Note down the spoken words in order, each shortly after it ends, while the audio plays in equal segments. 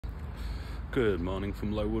Good morning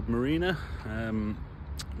from Lowood Marina.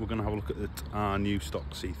 We're going to have a look at our new stock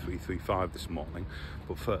C335 this morning,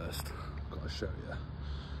 but first I've got to show you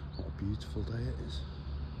what a beautiful day it is.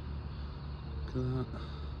 Look at that,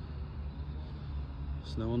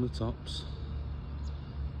 snow on the tops.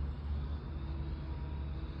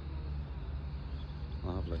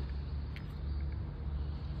 Lovely.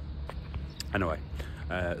 Anyway,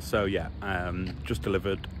 so yeah, just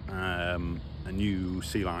delivered a new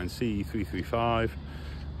Sealine C335.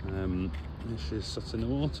 This is sat in the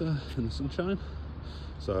water in the sunshine,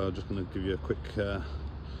 so I'm just going to give you a quick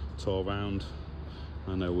tour around.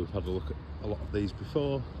 I know we've had a look at a lot of these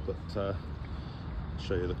before, but I'll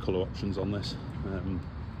show you the colour options on this.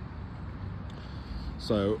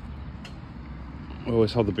 So we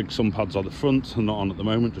always have the big sun pads on the front, and not on at the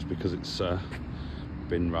moment just because it's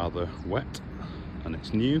been rather wet and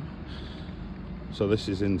it's new. So this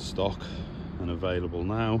is in stock and available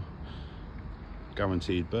now.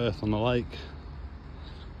 Guaranteed berth on the lake.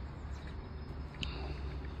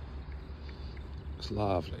 It's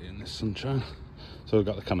lovely in this sunshine. So we've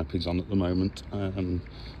got the canopies on at the moment, and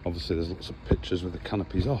obviously there's lots of pictures with the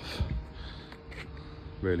canopies off.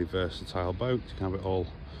 Really versatile boat. You can have it all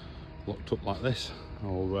locked up like this,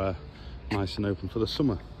 all nice and open for the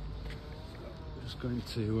summer. Just going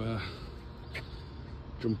to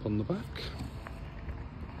jump on the back.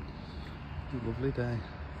 A lovely day.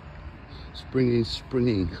 Springy.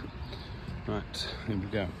 Right, here we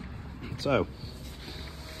go. So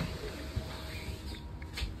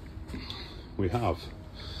we have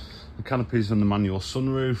the canopies and the manual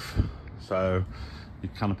sunroof. So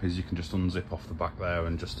your canopies you can just unzip off the back there,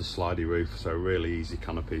 and just a slidey roof, so really easy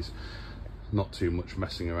canopies, not too much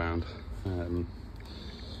messing around.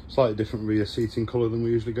 Slightly different rear seating colour than we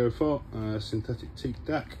usually go for, synthetic teak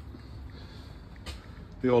deck.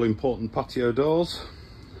 The all important patio doors.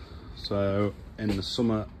 So in the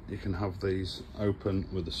summer you can have these open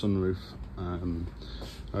with the sunroof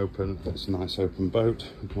open. It's a nice open boat.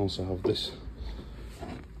 You can also have this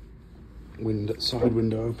side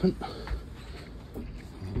window open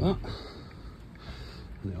like that,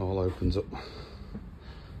 and it all opens up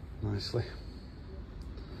nicely.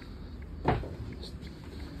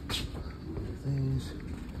 These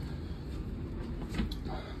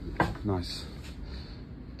nice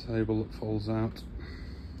table that folds out.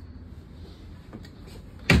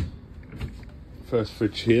 First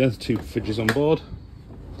fridge here, 2 fridges on board.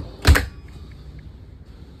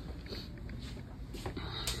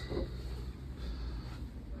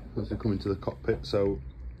 As we come into the cockpit, so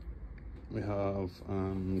we have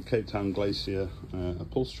Cape Town Glacier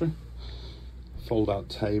upholstery, fold out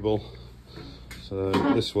table. So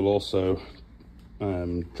this will also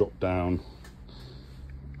drop down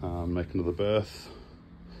and make another berth,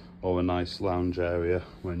 or a nice lounge area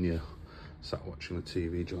when you're sat watching the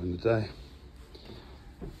TV during the day.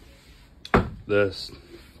 The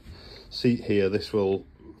seat here, this will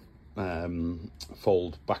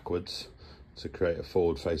fold backwards to create a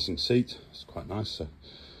forward facing seat. It's quite nice, so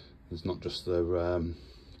there's not just the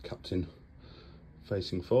captain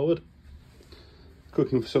facing forward.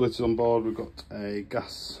 Cooking facilities on board, we've got a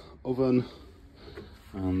gas oven,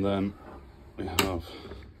 and then we have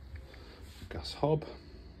a gas hob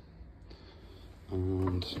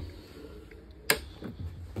and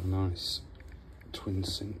a nice twin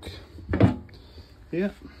sink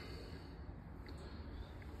here.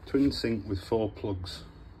 Twin sink with 4 plugs.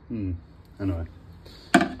 Anyway,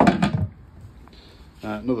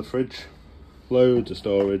 another fridge, loads of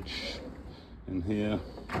storage in here,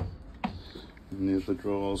 in the other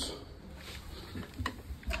drawers.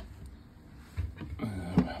 We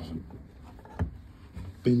have a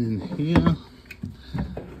bin in here.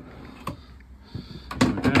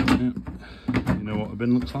 Okay, yeah. You know what a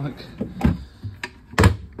bin looks like.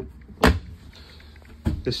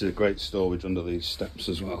 This is a great storage under these steps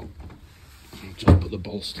as well. Just put the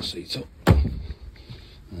bolster seat up,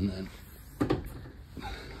 and then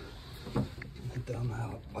down there,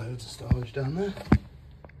 loads of storage down there.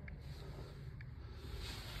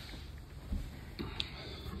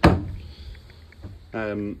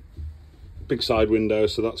 Big side window,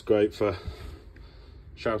 so that's great for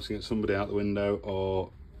shouting at somebody out the window,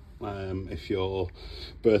 or if you're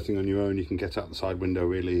berthing on your own, you can get out the side window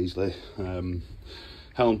really easily.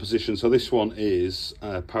 Helm position, so this one is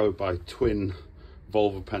powered by twin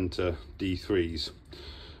Volvo Penta D3s.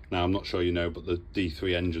 Now I'm not sure you know, but the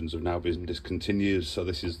D3 engines have now been discontinued, so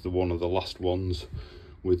this is one of the last ones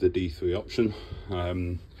with the D3 option.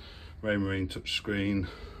 Raymarine touchscreen,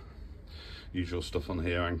 usual stuff on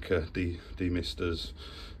here, anchor, demisters,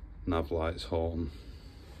 nav lights, horn,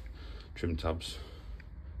 trim tabs,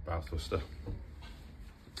 bow thruster.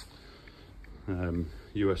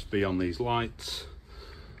 USB on these lights,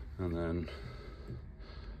 and then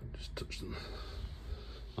just touch them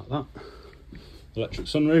like that. Electric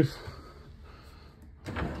sunroof.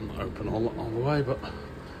 I'm not open all the way, but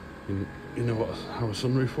you know how a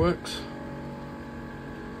sunroof works.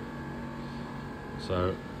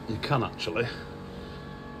 So you can actually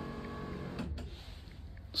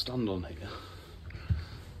stand on here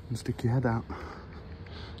and stick your head out.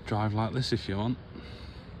 Drive like this if you want.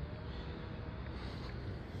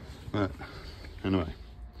 Right, anyway,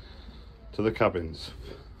 to the cabins.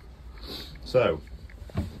 So,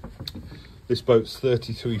 this boat's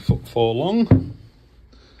 33'4" long,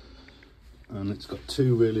 and it's got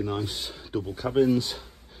two really nice double cabins.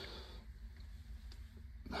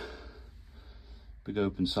 Big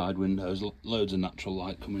open side windows, loads of natural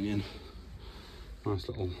light coming in. Nice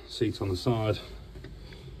little seat on the side.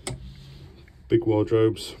 Big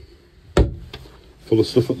wardrobes. Full of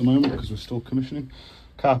stuff at the moment because we're still commissioning.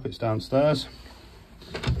 Carpets downstairs.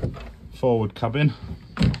 Forward cabin.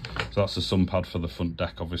 So that's the sun pad for the front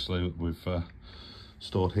deck, obviously, that we've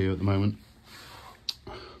stored here at the moment.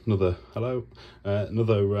 Another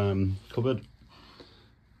cupboard.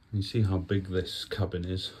 You see how big this cabin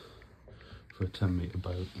is for a 10-metre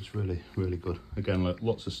boat. It's really, really good. Again,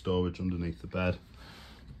 lots of storage underneath the bed.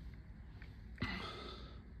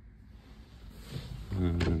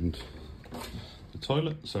 And the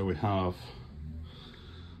toilet. So we have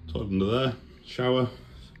toilet under there, shower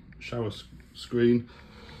screen,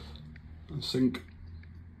 and sink,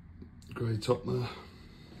 grey top there.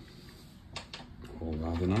 All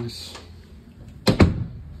rather nice.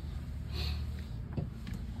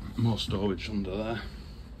 More storage under there.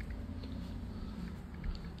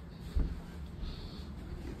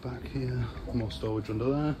 Back here, more storage under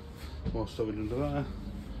there, more storage under there,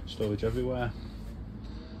 storage everywhere.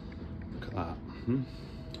 Look at that.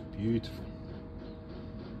 Beautiful.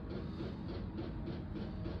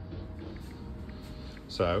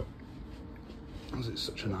 So, as it's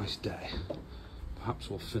such a nice day, perhaps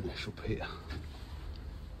we'll finish up here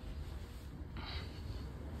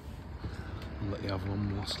and let you have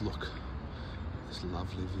one last look at this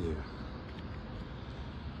lovely view.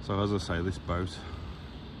 So as I say, this boat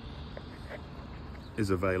is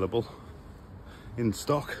available in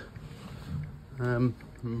stock,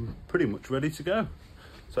 pretty much ready to go.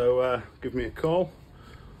 So give me a call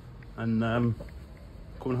and come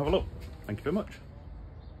and have a look. Thank you very much.